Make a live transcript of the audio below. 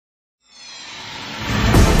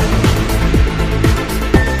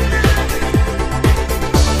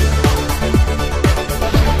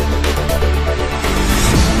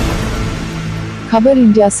Khabar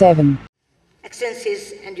India 7.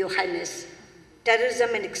 Excellencies and Your Highness,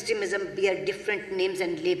 terrorism and extremism bear different names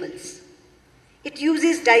and labels. It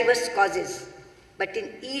uses diverse causes, but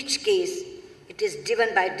in each case, it is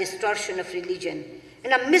driven by distortion of religion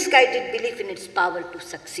and a misguided belief in its power to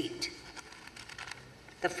succeed.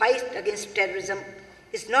 The fight against terrorism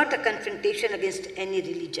is not a confrontation against any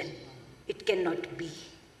religion. It cannot be.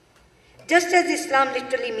 Just as Islam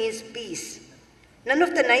literally means peace, none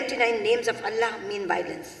of the 99 names of Allah mean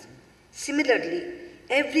violence. Similarly,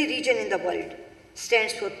 every region in the world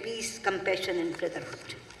stands for peace, compassion, and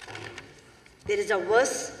brotherhood. There is a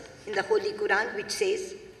verse in the Holy Quran which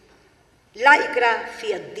says, La ikra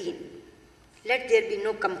fi ad-din. Let there be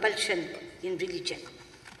no compulsion in religion.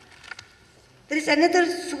 There is another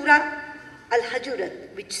surah,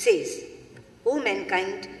 Al-Hujurat, which says, O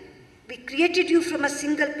mankind, we created you from a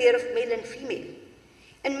single pair of male and female,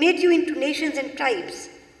 and made you into nations and tribes,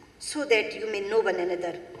 so that you may know one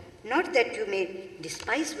another, not that you may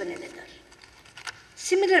despise one another.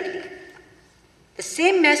 Similarly, the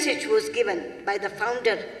same message was given by the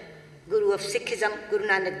founder, Guru of Sikhism, Guru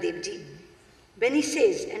Nanak Dev Ji, when he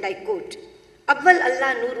says, and I quote, Awwal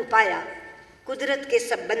Allah noor upaya, kudrat ke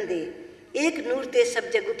sab bande, ek noor te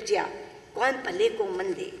sab jag upjya, kaun phale ko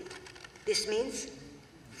mande. This means,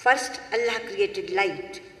 first Allah created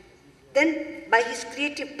light. Then, by His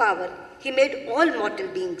creative power, He made all mortal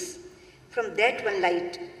beings. From that one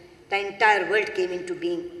light, the entire world came into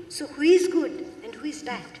being. So who is good and who is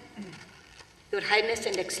bad? Your Highness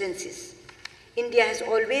and Excellencies, India has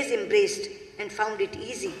always embraced and found it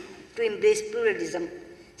easy to embrace pluralism,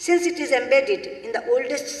 since it is embedded in the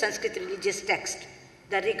oldest Sanskrit religious text,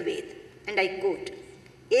 the Rig Veda, and I quote,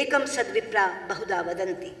 Ekam sadvipra bahuda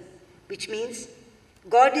vadanti, which means,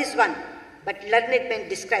 God is one, but learned men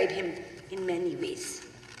describe Him in many ways.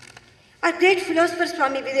 Our great philosopher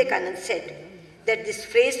Swami Vivekananda said that this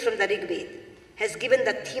phrase from the Rig Veda has given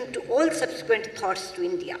the theme to all subsequent thoughts to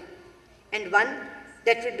India, and one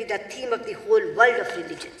that will be the theme of the whole world of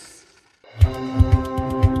religions.